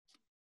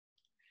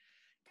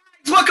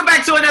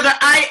back to another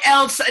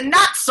IELTS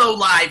not so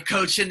live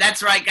coaching.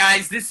 That's right,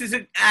 guys. This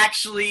isn't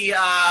actually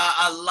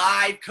a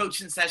live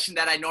coaching session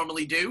that I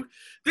normally do.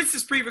 This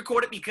is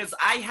pre-recorded because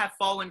I have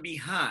fallen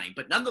behind.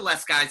 But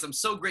nonetheless, guys, I'm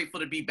so grateful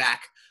to be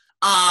back.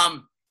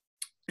 And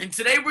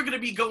today we're going to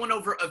be going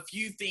over a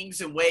few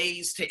things and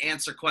ways to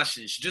answer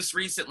questions. Just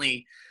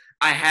recently,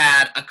 I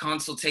had a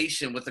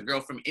consultation with a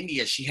girl from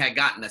India. She had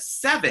gotten a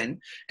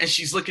 7, and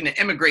she's looking to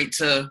immigrate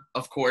to,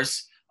 of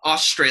course,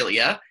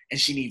 Australia, and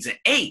she needs an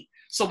 8.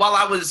 So while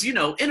I was,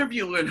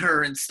 interviewing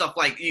her and stuff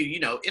like,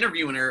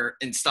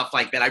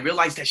 that, I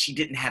realized that she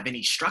didn't have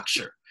any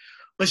structure.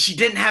 But she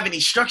didn't have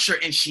any structure,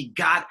 and she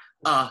got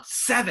a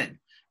 7.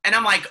 And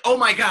I'm like, oh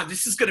my God,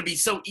 this is going to be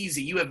so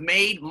easy. You have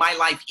made my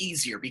life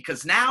easier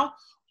because now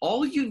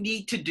all you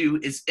need to do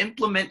is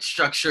implement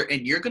structure,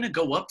 and you're going to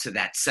go up to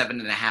that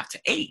 7.5 to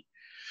 8.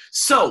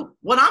 So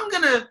what I'm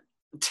going to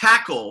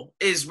tackle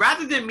is,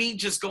 rather than me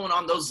just going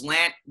on those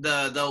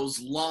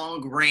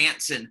long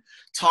rants and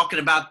talking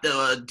about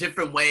the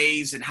different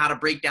ways and how to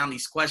break down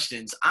these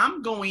questions,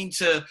 I'm going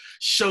to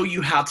show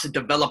you how to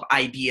develop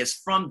ideas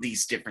from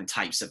these different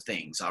types of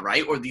things, all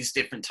right, or these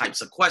different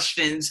types of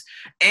questions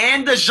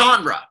and the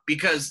genre,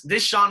 because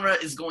this genre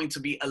is going to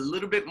be a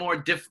little bit more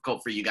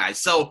difficult for you guys.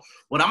 So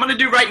what I'm going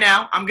to do right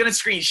now, I'm going to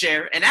screen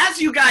share, and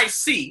as you guys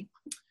see,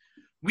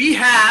 we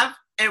have,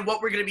 and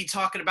what we're going to be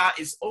talking about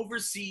is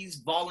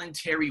overseas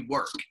voluntary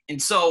work. And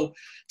so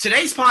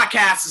today's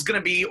podcast is going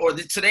to be, or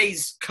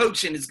today's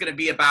coaching is going to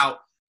be about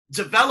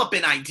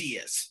developing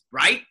ideas,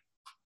 right?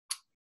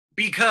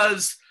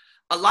 Because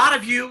a lot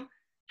of you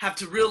have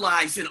to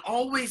realize and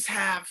always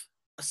have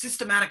a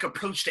systematic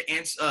approach to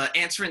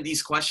answering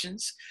these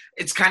questions.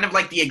 It's kind of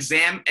like the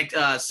exam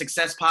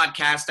success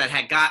podcast that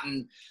had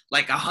gotten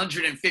like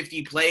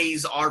 150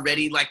 plays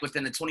already, like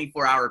within a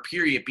 24-hour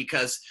period,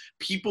 because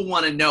people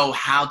want to know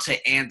how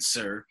to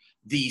answer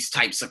these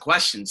types of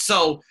questions.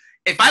 So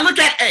if I look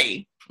at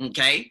A,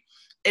 okay,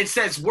 it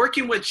says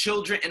working with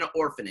children in an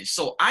orphanage.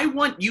 So I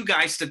want you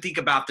guys to think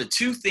about the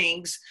two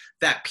things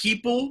that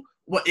people,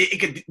 it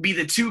could be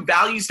the two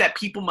values that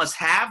people must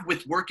have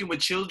with working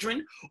with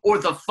children, or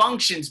the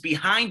functions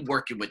behind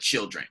working with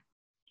children,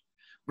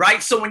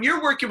 right? So when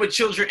you're working with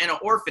children in an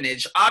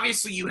orphanage,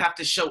 obviously you have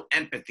to show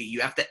empathy.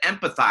 You have to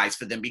empathize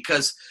for them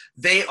because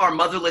they are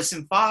motherless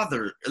and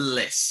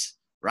fatherless,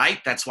 right?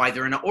 That's why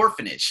they're in an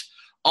orphanage.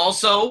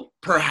 Also,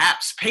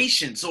 perhaps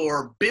patience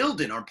or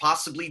building, or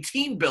possibly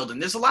team building.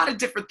 There's a lot of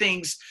different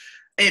things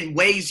and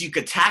ways you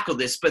could tackle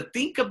this, but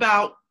think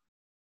about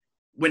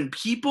when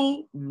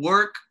people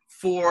work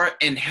for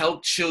and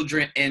help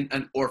children in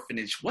an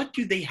orphanage, what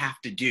do they have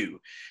to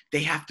do?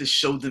 They have to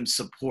show them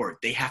support.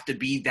 They have to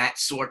be that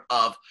sort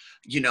of,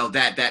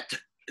 that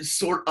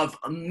sort of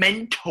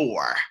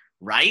mentor,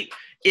 right?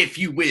 If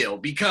you will,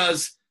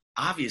 because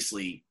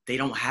obviously they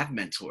don't have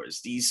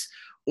mentors. These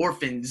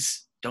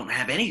orphans don't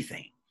have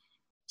anything.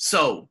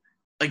 So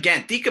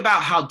again, think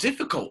about how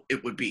difficult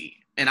it would be.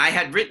 And I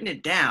had written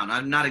it down.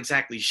 I'm not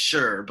exactly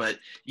sure, but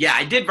yeah,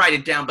 I did write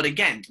it down. But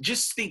again,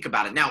 just think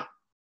about it. Now,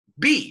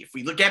 B, if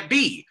we look at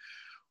B,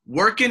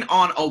 working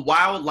on a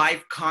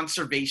wildlife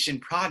conservation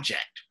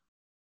project.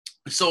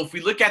 So if we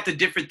look at the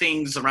different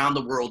things around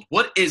the world,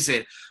 what is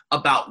it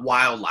about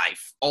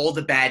wildlife? All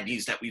the bad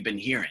news that we've been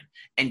hearing.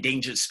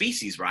 Endangered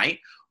species, right?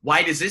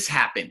 Why does this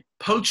happen?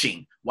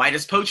 Poaching. Why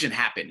does poaching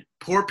happen?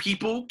 Poor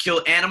people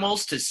kill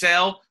animals to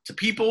sell to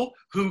people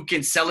who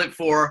can sell it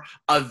for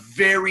a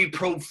very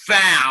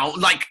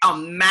profound, like a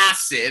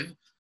massive,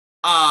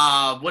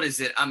 a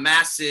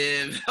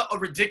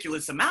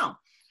ridiculous amount.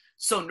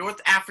 So North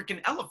African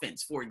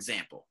elephants, for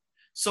example.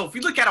 So if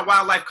we look at a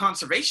wildlife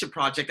conservation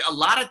project, a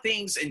lot of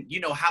things, and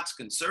how to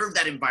conserve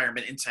that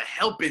environment and to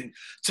help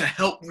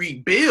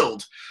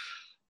rebuild.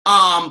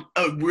 A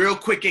real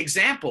quick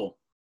example,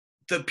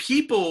 the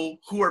people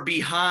who are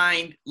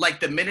behind like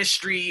the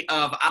ministry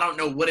of, I don't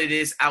know what it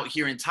is out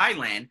here in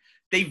Thailand,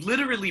 they've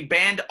literally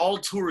banned all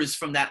tourists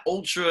from that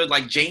ultra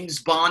like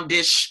James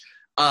Bondish,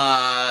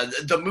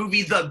 the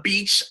movie The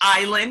Beach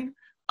Island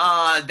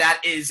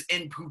that is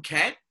in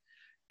Phuket.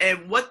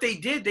 And what they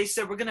did, they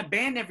said, we're going to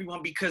ban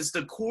everyone because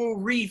the coral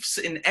reefs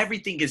and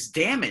everything is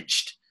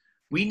damaged.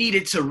 We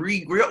needed to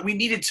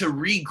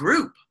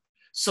regroup.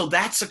 So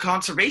that's a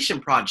conservation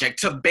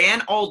project, to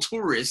ban all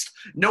tourists,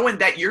 knowing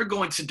that you're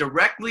going to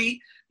directly,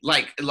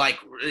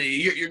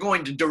 you're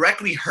going to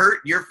directly hurt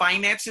your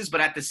finances,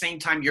 but at the same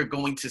time, you're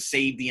going to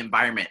save the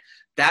environment.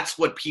 That's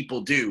what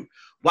people do.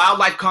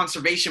 Wildlife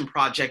conservation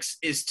projects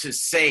is to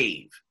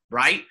save,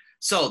 right?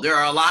 So there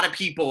are a lot of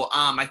people,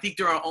 I think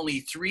there are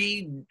only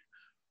 3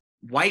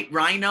 white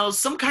rhinos,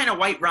 some kind of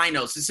white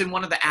rhinos. It's in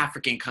one of the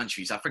African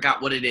countries. I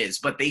forgot what it is,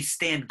 but they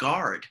stand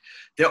guard.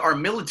 There are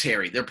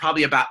military. There are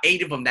probably about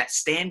 8 of them that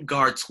stand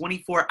guard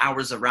 24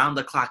 hours around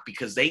the clock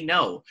because they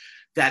know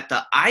that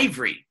the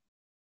ivory,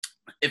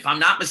 if I'm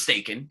not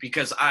mistaken,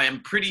 because I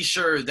am pretty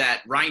sure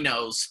that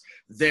rhinos,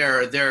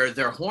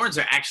 their horns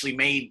are actually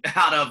made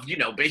out of,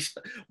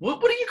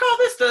 what do you call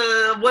this?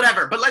 The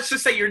whatever. But let's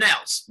just say your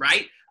nails,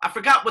 right? I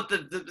forgot what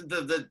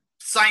the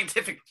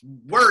scientific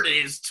word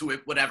is to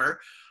it,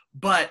 whatever.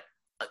 But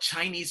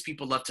Chinese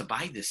people love to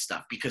buy this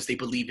stuff because they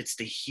believe it's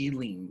the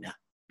healing,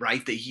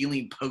 right? The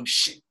healing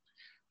potion,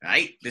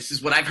 right? This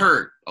is what I've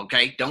heard,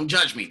 okay? Don't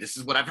judge me. This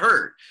is what I've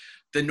heard.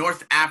 The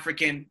North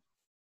African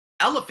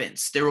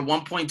elephants, there were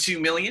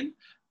 1.2 million,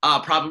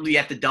 probably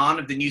at the dawn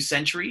of the new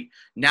century.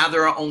 Now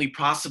there are only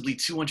possibly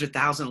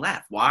 200,000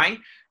 left. Why?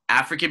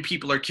 African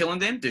people are killing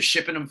them. They're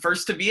shipping them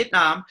first to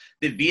Vietnam.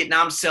 Then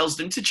Vietnam sells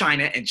them to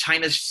China, and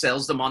China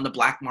sells them on the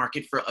black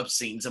market for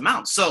obscene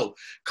amounts. So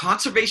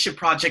conservation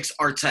projects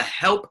are to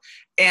help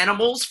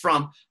animals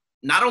from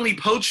not only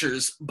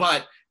poachers,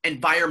 but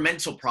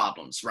environmental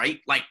problems, right?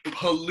 Like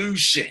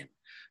pollution.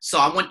 So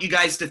I want you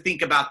guys to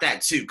think about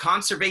that too.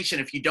 Conservation,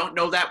 if you don't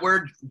know that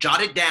word,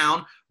 jot it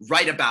down,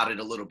 write about it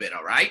a little bit,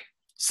 all right?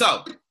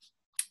 So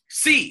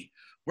C,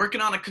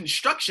 working on a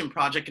construction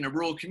project in a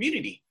rural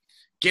community.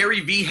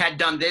 Gary Vee had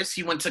done this.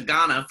 He went to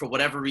Ghana for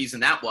whatever reason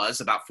that was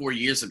about 4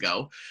 years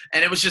ago.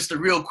 And it was just a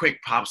real quick,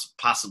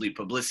 possibly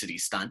publicity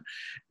stunt.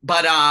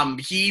 But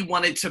he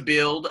wanted to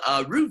build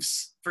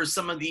roofs for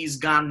some of these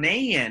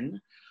Ghanaian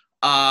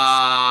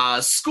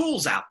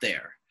schools out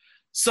there.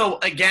 So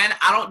again,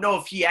 I don't know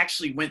if he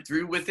actually went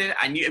through with it.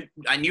 I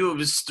knew it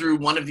was through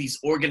one of these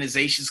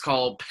organizations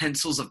called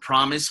Pencils of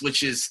Promise,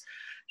 which is,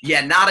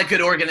 yeah, not a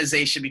good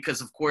organization because,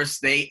 of course,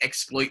 they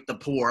exploit the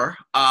poor.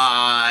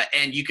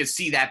 And you can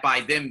see that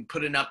by them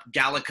putting up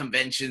gala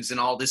conventions and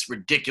all this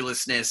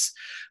ridiculousness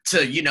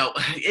to, you know,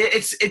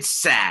 it's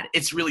sad.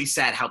 It's really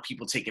sad how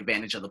people take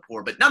advantage of the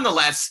poor. But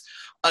nonetheless,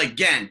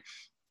 again,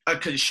 a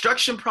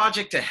construction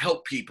project to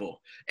help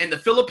people. In the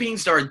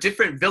Philippines, there are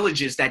different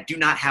villages that do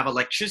not have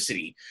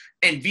electricity.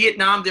 In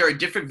Vietnam, there are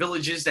different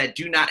villages that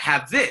do not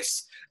have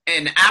this.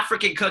 In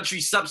African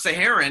countries,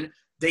 sub-Saharan,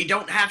 they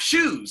don't have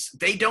shoes.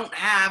 They don't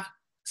have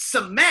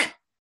cement.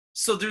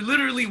 So they're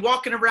literally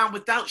walking around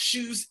without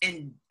shoes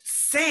and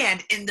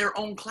sand in their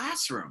own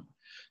classroom.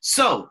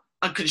 So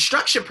a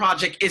construction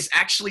project is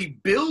actually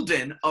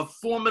building a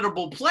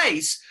formidable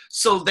place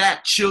so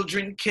that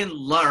children can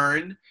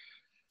learn,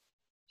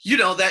 you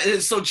know,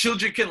 so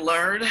children can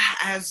learn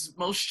as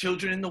most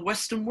children in the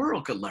Western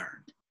world could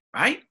learn,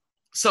 right?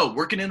 So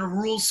working in a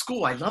rural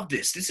school, I love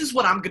this. This is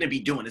what I'm going to be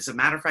doing. As a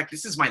matter of fact,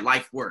 this is my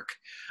life work.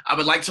 I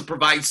would like to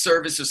provide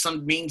service or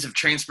some means of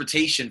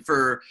transportation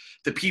for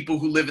the people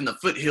who live in the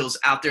foothills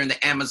out there in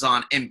the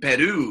Amazon in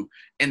Peru,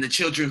 and the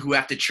children who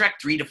have to trek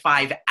 3 to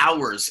 5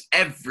 hours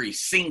every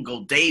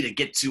single day to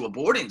get to a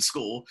boarding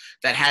school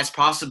that has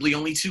possibly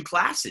only 2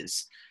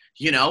 classes.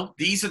 You know,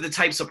 these are the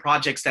types of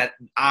projects that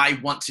I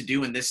want to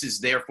do, and this is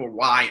therefore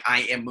why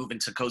I am moving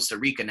to Costa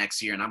Rica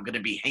next year, and I'm going to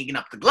be hanging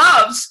up the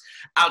gloves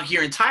out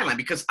here in Thailand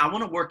because I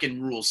want to work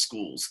in rural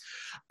schools.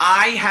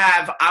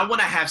 I want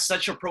to have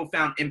such a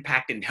profound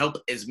impact and help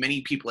as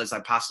many people as I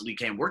possibly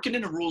can. Working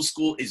in a rural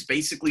school is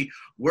basically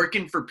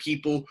working for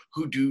people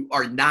who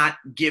are not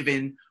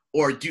given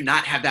or do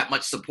not have that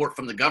much support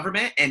from the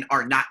government and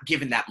are not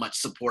given that much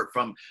support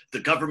from the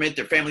government,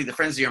 their family, their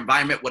friends, their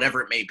environment,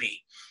 whatever it may be.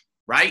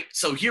 Right?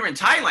 So here in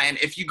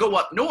Thailand, if you go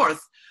up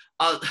north,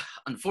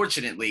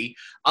 unfortunately,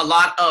 a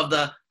lot of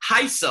the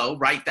haiso,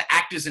 right, the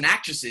actors and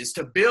actresses,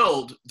 to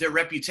build their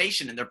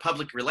reputation and their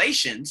public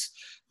relations,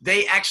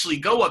 they actually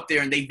go up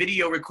there and they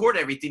video record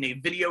everything. They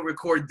video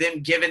record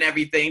them giving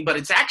everything, but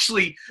it's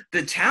actually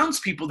the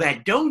townspeople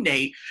that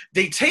donate.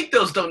 They take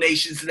those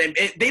donations and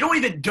they don't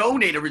even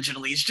donate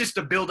originally. It's just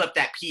to build up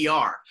that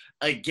PR.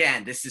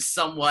 Again, this is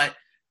somewhat,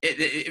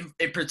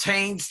 it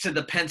pertains to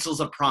the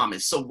Pencils of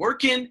Promise. So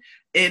working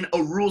in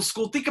a rural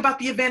school, think about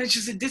the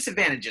advantages and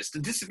disadvantages. The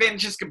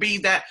disadvantages could be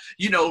that,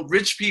 you know,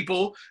 rich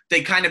people,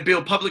 they kind of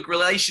build public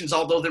relations,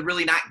 although they're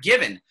really not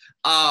given.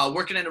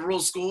 Working in a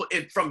rural school,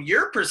 from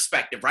your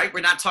perspective, right?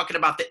 We're not talking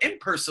about the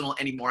impersonal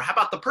anymore. How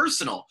about the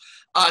personal?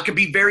 It could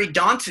be very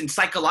daunting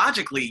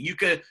psychologically. You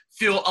could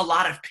feel a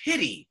lot of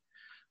pity,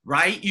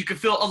 right? You could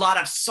feel a lot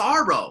of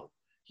sorrow.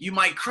 You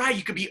might cry.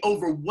 You could be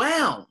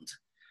overwhelmed.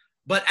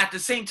 But at the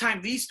same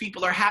time, these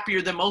people are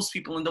happier than most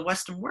people in the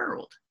Western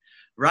world.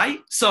 Right?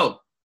 So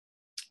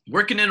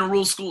working in a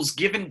rural school is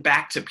giving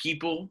back to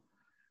people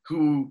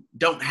who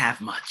don't have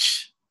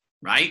much,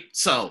 right?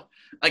 So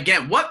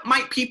again, what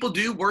might people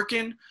do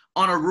working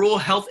on a rural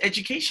health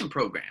education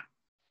program,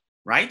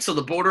 right? So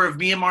the border of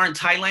Myanmar and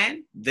Thailand,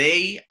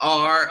 they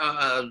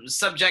are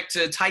subject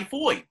to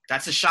typhoid.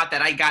 That's a shot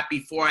that I got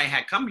before I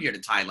had come here to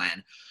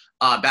Thailand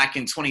back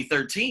in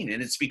 2013,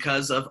 and it's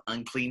because of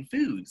unclean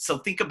food. So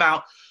think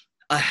about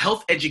a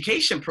health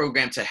education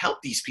program to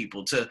help these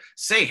people, to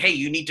say, hey,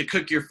 you need to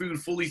cook your food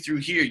fully through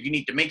here. You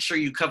need to make sure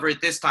you cover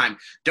it this time.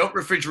 Don't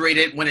refrigerate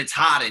it when it's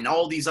hot, and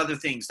all these other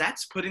things.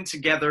 That's putting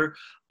together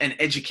an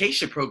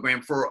education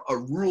program for a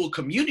rural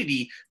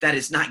community that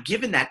is not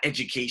given that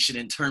education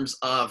in terms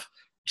of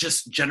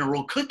just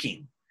general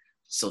cooking.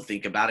 So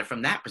think about it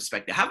from that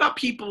perspective. How about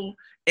people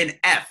in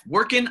F,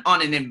 working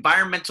on an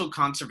environmental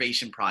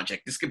conservation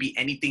project? This could be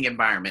anything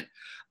environment.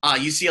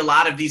 You see a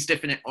lot of these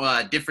different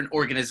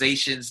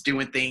organizations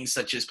doing things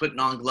such as putting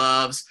on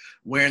gloves,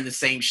 wearing the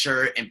same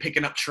shirt, and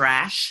picking up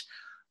trash.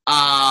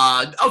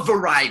 A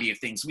variety of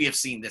things. We have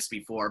seen this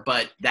before,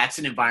 but that's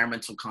an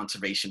environmental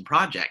conservation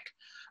project.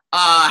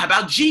 How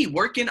about G,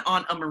 working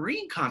on a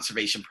marine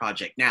conservation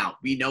project? Now,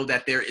 we know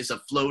that there is a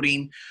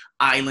floating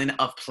island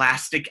of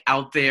plastic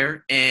out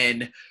there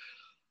in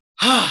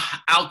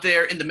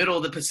the middle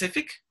of the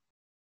Pacific.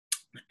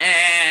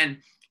 And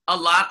a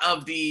lot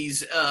of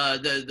these,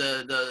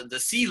 the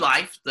sea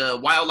life, the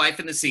wildlife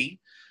in the sea,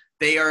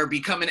 they are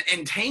becoming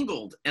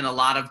entangled in a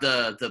lot of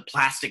the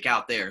plastic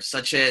out there,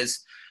 such as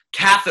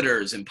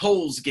catheters and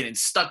poles getting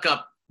stuck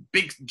up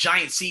big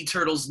giant sea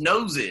turtles'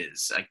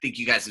 noses. I think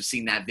you guys have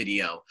seen that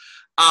video.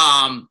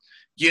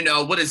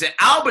 What is it?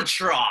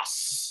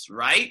 Albatross,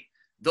 right?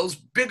 Those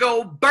big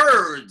old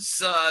birds,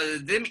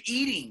 them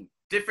eating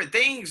different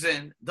things,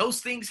 and those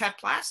things have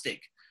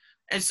plastic.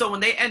 And so when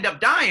they end up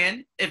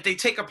dying, if they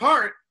take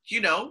apart,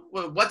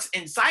 what's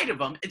inside of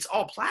them, it's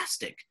all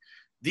plastic.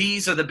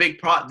 These are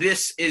the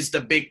this is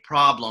the big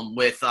problem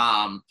with,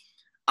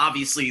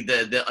 obviously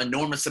the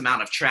enormous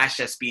amount of trash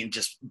that's being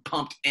just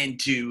pumped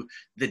into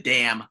the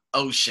damn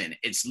ocean.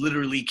 It's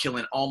literally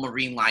killing all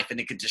marine life, and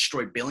it could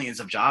destroy billions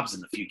of jobs in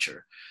the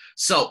future.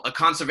 So a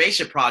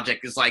conservation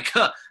project is like,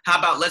 how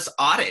about let's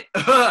audit?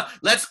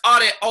 Let's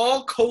audit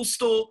all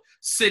coastal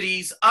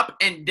cities up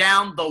and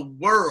down the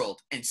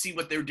world and see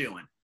what they're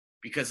doing.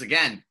 Because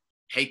again,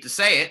 hate to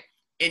say it,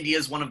 India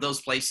is one of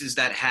those places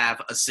that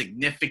have a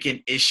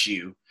significant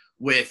issue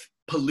with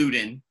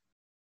polluting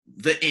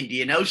the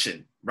Indian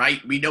Ocean,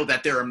 right? We know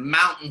that there are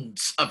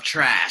mountains of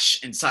trash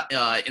in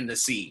the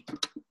sea.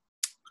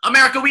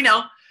 America, we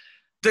know.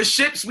 The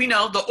ships, we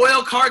know. The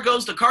oil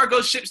cargoes, the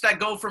cargo ships that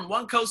go from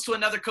one coast to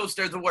another coast,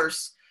 they're the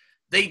worst.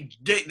 They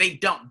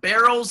dump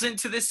barrels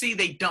into the sea.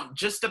 They dump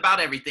just about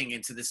everything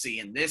into the sea.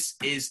 And this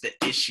is the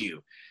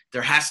issue.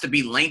 There has to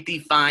be lengthy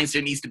fines.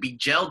 There needs to be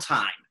jail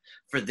time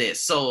for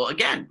this. So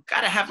again,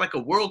 got to have like a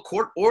world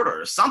court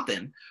order or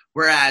something.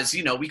 Whereas,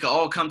 we could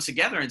all come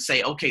together and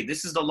say, okay,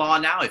 this is the law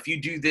now. If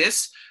you do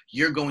this,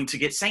 you're going to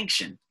get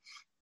sanctioned.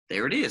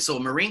 There it is. So a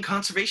marine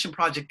conservation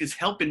project is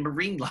helping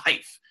marine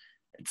life.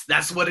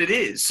 That's what it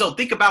is. So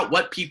think about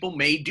what people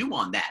may do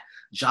on that.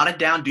 Jot it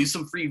down, do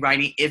some free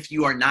writing if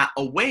you are not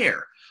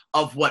aware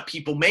of what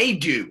people may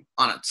do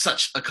on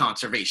such a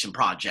conservation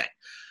project.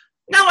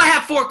 Now I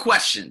have 4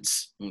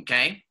 questions,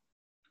 okay?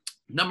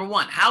 Number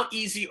 1, how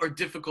easy or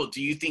difficult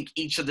do you think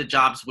each of the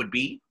jobs would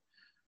be?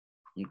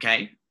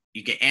 Okay,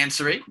 you can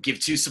answer it, give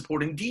 2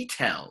 supporting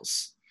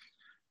details,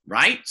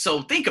 right?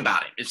 So think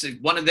about it.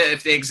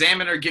 If the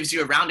examiner gives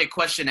you a rounded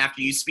question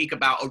after you speak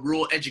about a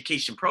rural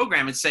education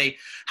program and say,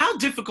 how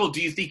difficult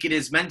do you think it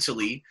is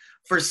mentally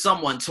for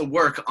someone to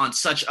work on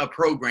such a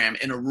program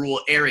in a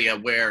rural area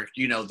where,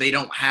 they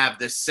don't have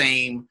the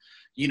same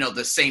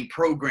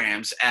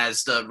programs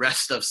as the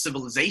rest of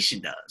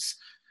civilization does?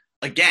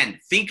 Again,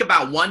 think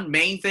about one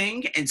main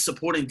thing and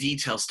supporting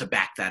details to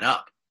back that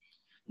up.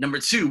 Number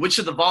 2, which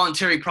of the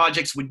voluntary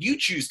projects would you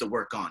choose to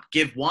work on?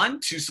 Give 1,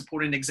 2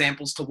 supporting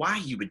examples to why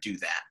you would do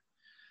that.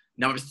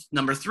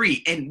 Number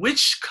 3, in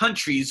which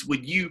countries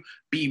would you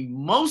be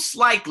most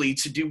likely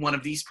to do one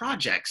of these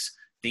projects?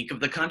 Think of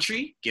the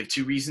country, give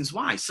 2 reasons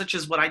why, such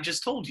as what I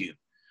just told you,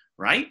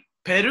 right?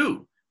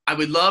 Peru. I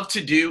would love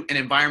to do an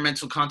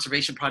environmental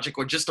conservation project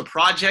or just a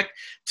project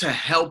to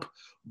help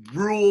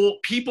rural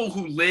people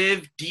who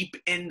live deep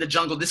in the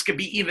jungle. This could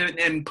be even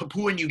in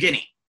Papua New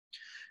Guinea.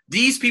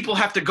 These people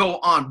have to go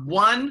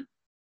on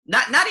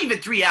not even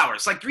 3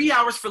 hours, like 3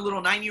 hours for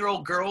little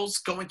 9-year-old girls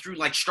going through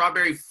like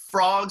strawberry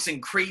frogs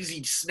and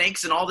crazy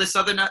snakes and all this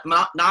other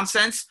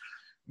nonsense.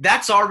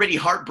 That's already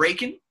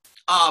heartbreaking.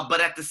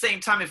 But at the same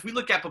time, if we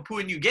look at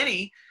Papua New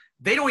Guinea,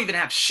 they don't even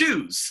have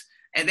shoes.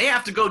 And they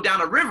have to go down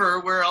a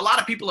river where a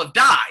lot of people have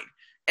died.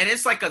 And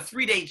it's like a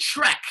 3-day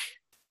trek.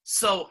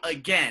 So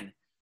again,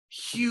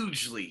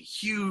 hugely,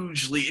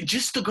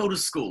 just to go to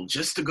school.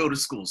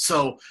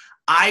 So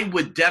I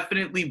would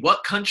definitely,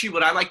 what country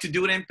would I like to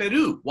do it in?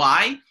 Peru.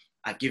 Why?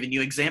 I've given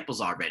you examples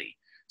already.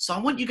 So I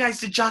want you guys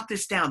to jot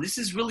this down. This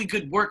is really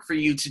good work for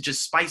you to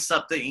just spice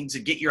up things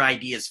and get your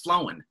ideas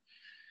flowing.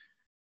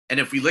 And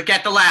if we look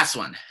at the last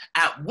one,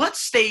 at what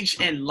stage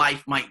in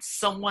life might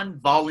someone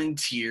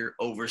volunteer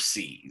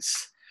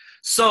overseas?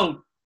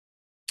 So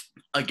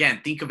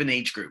again, think of an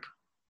age group.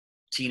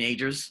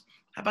 Teenagers,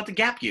 how about the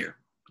gap year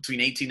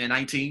between 18 and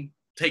 19?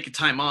 Take a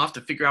time off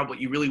to figure out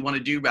what you really want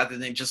to do rather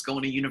than just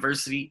going to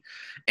university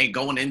and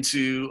going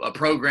into a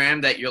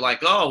program that you're like,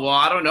 oh, well,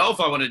 I don't know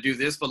if I want to do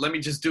this, but let me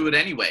just do it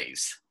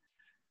anyways,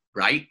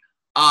 right?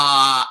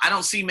 I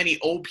don't see many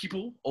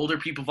older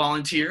people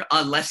volunteer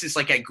unless it's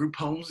like at group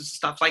homes and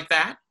stuff like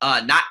that.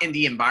 Not in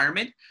the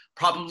environment,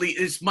 probably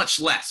is much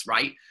less,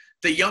 right?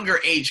 The younger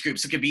age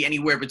groups, it could be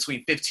anywhere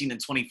between 15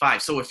 and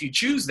 25. So if you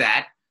choose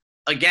that,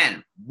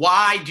 again,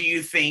 why do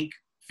you think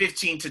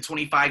 15 to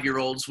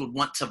 25-year-olds would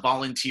want to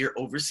volunteer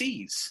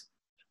overseas?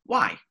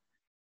 Why?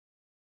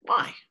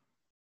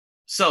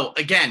 So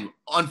again,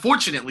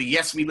 unfortunately,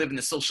 yes, we live in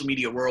a social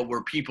media world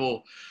where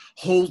people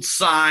hold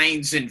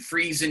signs in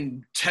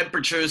freezing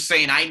temperatures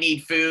saying, I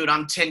need food,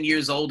 I'm 10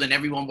 years old, and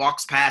everyone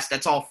walks past.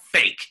 That's all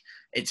fake.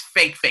 It's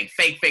fake,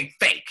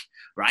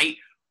 right?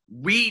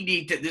 We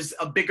need to, there's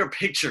a bigger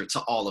picture to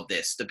all of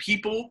this. The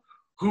people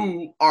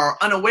who are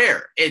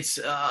unaware. It's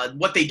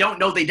what they don't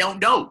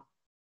know,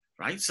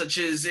 right? Such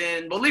as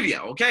in Bolivia.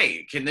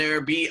 Okay, can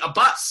there be a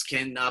bus?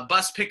 Can a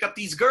bus pick up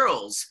these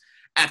girls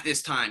at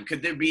this time?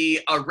 Could there be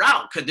a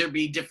route? Could there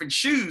be different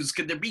shoes?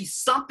 Could there be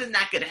something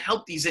that could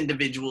help these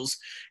individuals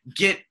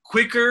get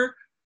quicker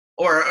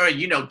or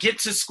get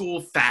to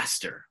school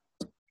faster?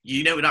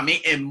 You know what I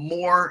mean?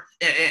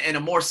 In a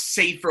more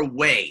safer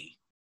way,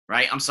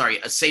 right? I'm sorry,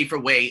 a safer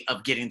way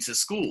of getting to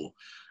school.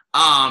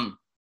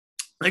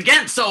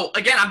 Again,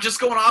 I'm just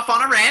going off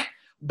on a rant,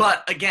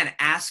 but again,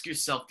 ask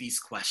yourself these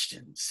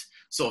questions.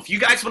 So if you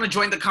guys want to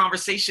join the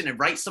conversation and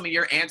write some of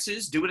your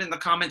answers, do it in the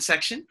comment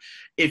section.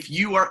 If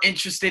you are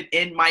interested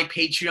in my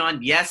Patreon,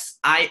 yes,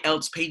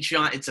 IELTS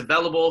Patreon, it's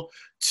available.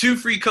 2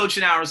 free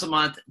coaching hours a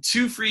month,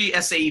 2 free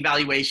essay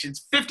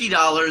evaluations,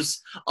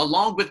 $50,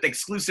 along with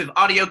exclusive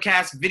audio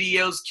casts,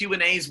 videos,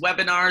 Q&As,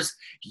 webinars,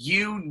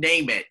 you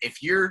name it.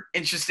 If you're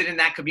interested in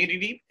that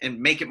community and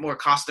make it more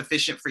cost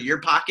efficient for your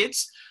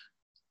pockets,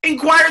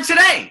 inquire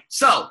today.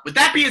 So with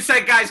that being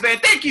said, guys, man,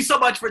 thank you so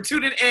much for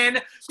tuning in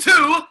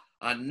to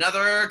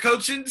another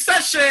coaching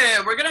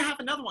session. We're going to have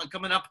another one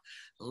coming up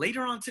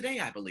later on today,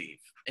 I believe.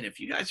 And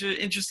if you guys are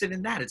interested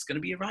in that, it's going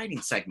to be a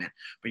writing segment.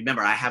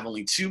 Remember, I have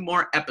only 2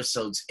 more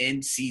episodes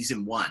in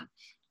season 1.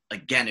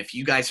 Again, if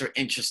you guys are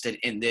interested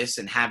in this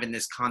and having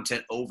this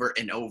content over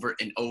and over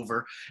and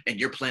over, and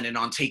you're planning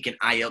on taking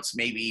IELTS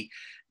maybe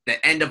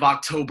the end of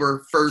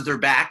October further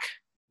back,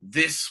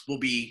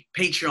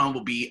 Patreon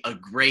will be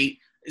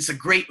it's a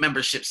great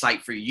membership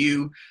site for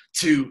you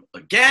to,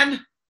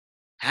 again,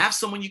 have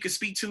someone you can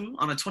speak to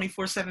on a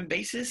 24/7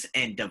 basis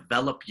and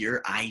develop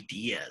your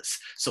ideas.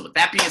 So with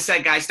that being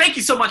said, guys, thank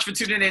you so much for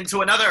tuning in to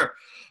another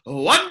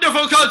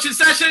wonderful coaching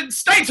session.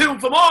 Stay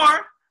tuned for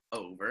more.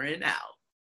 Over and out.